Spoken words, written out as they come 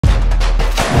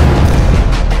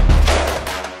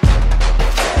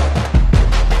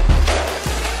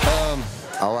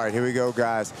right, here we go,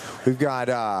 guys. We've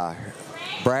got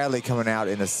Bradley coming out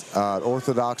in this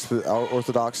orthodox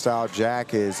style.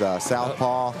 Jack is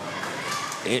southpaw.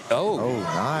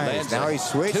 Nice. Now he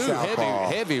switched southpaw.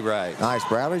 Heavy right. Nice.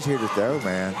 Bradley's here to throw,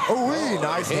 man.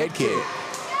 Nice head kick.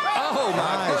 Oh,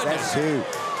 my That's goodness. two.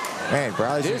 Man,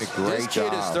 Bradley's doing a great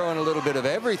job. This kid is throwing a little bit of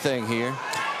everything here.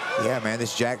 Yeah, man,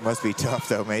 this Jack must be tough,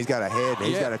 though, man. He's got a head.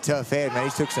 He's got a tough head, man.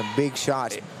 He took some big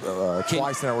shots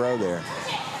twice in a row there.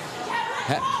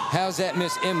 How's that,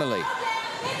 Miss Emily?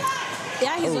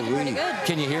 Yeah, he's looking pretty good.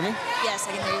 Can you hear me? Yes,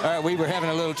 I can hear you. All right, we were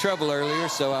having a little trouble earlier,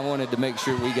 so I wanted to make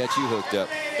sure we got you hooked up.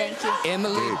 Thank you.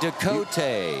 Emily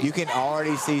Dakota. You can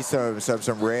already see some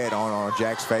red on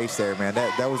Jack's face there, man.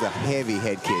 That was a heavy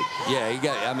head kick. Yeah, he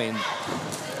got, I mean.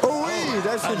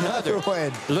 That's another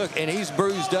one. Look, and he's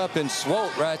bruised up and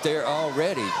swolled right there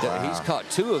already. Wow. He's caught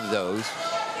 2 of those.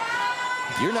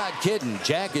 You're not kidding.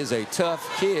 Jack is a tough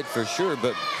kid for sure,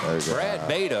 but Brad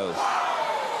Beto.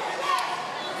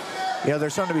 You know,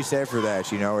 there's something to be said for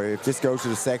that. You know, if this goes to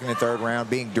the 2nd and 3rd round,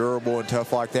 being durable and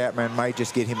tough like that, man, might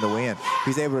just get him the win. If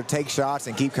he's able to take shots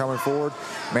and keep coming forward,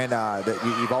 man,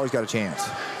 you've always got a chance.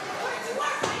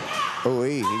 He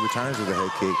returns with a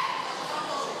head kick.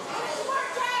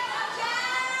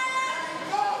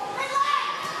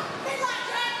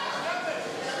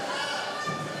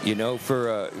 You know, for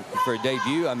a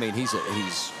debut, I mean, he's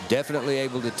definitely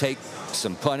able to take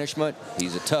some punishment.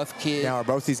 He's a tough kid. Now, are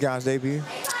both these guys debut?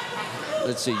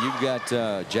 Let's see. You've got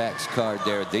Jack's card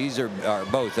there. These are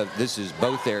both. This is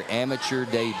both their amateur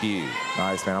debut.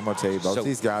 Nice, man. I'm gonna tell you, both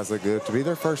these guys look good to be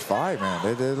their first fight, man.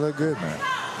 They look good, man.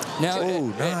 Now,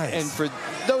 nice. And for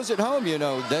those at home, you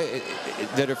know,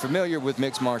 that are familiar with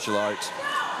mixed martial arts,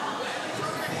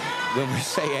 when we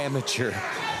say amateur,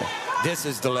 this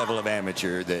is the level of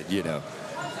amateur that, you know.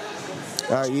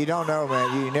 You don't know,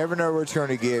 man. You never know what you're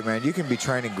going to get, man. You can be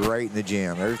training great in the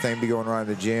gym. Everything be going right in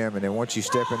the gym, and then once you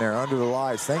step in there under the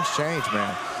lights, things change,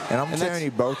 man. And I'm telling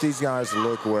you, both these guys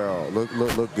look well,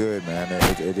 look good, man.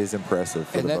 It is impressive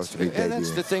for them both to be debuting. And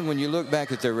that's the thing, when you look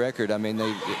back at their record, I mean,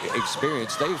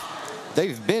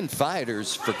 they've been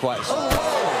fighters for quite some time.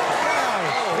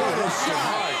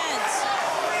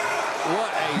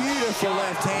 What a beautiful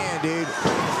left hand, dude.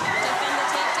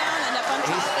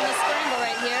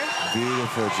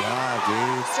 Beautiful job,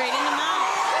 dude. Straight in the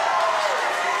mouth.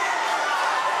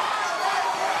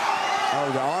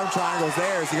 The arm triangle's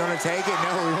there. Is he going to take it?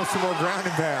 No, he wants some more ground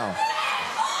and pound.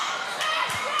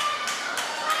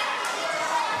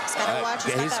 He's got to watch.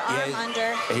 He's got that arm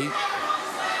under.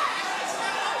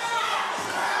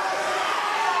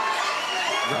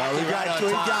 We've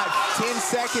got 10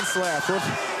 seconds left.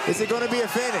 Is it going to be a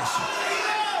finish?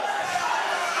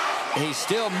 He's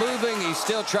still moving. He's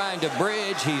still trying to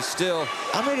bridge. He's still.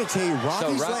 I'm going to tell you,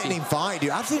 Rocky's letting him fight,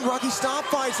 dude. I've seen Rocky stop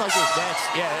fights like this. That's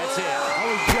it. I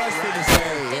was just going to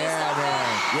say, yeah,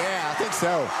 man. Yeah, I think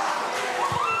so.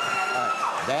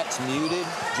 That's muted.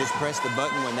 Just press the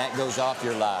button when that goes off.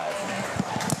 You're live.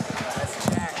 That's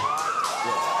Jack.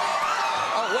 Yeah.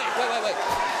 Oh, wait.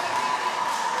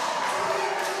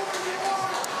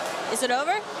 Is it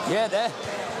over? Yeah,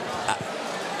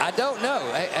 I don't know.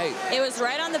 Hey. It was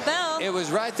right on the bell. It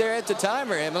was right there at the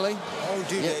timer, Emily. Oh,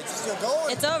 dude, it's still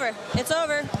going. It's over. It's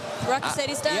over. Rocky said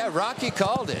he's done. Yeah, Rocky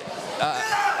called it.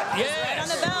 Yes. Right on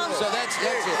the bell. So that's it. No,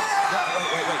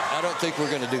 wait. I don't think we're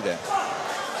going to do that.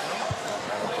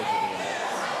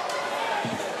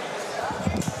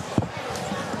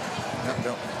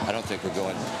 No. I don't think we're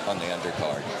going on the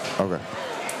undercard. Okay.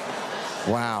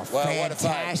 Wow,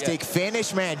 fantastic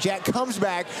finish, man. Jack comes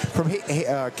back from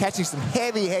catching some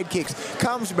heavy head kicks,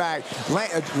 comes back,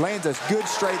 lands a good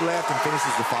straight left, and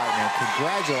finishes the fight, man.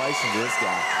 Congratulations to this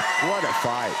guy. What a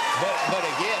fight. But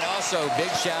again, also, big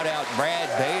shout out Brad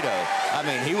Beto. I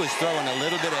mean, he was throwing a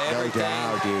little bit of everything. No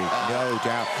doubt, dude. No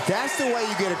doubt. That's the way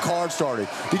you get a card started.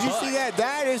 Did you see that?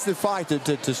 That is the fight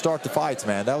to start the fights,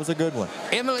 man. That was a good one.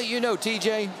 Emily, you know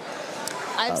TJ?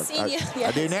 I've seen you. Yes.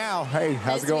 I do now. Hey,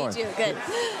 how's it going? Nice to meet you. Good.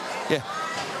 Yeah.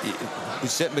 You're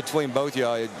sitting between both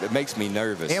y'all. It makes me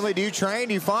nervous. Emily, do you train?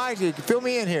 Do you fight? Fill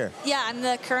me in here. Yeah, I'm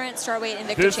the current strawweight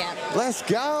Invicta champ. Let's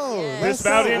go. Yes. This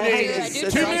bout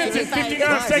ending 2 minutes and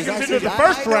 59 seconds into the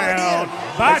first round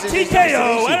by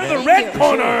TKO out of the red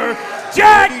corner,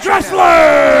 Jack Drechsler.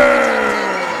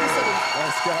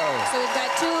 Let's go. So we've got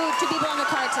two people on the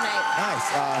card tonight.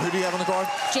 Nice. Who do you have on the card?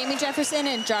 Jamie Jefferson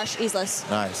and Josh Islas.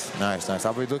 Nice.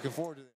 I'll be looking forward to it.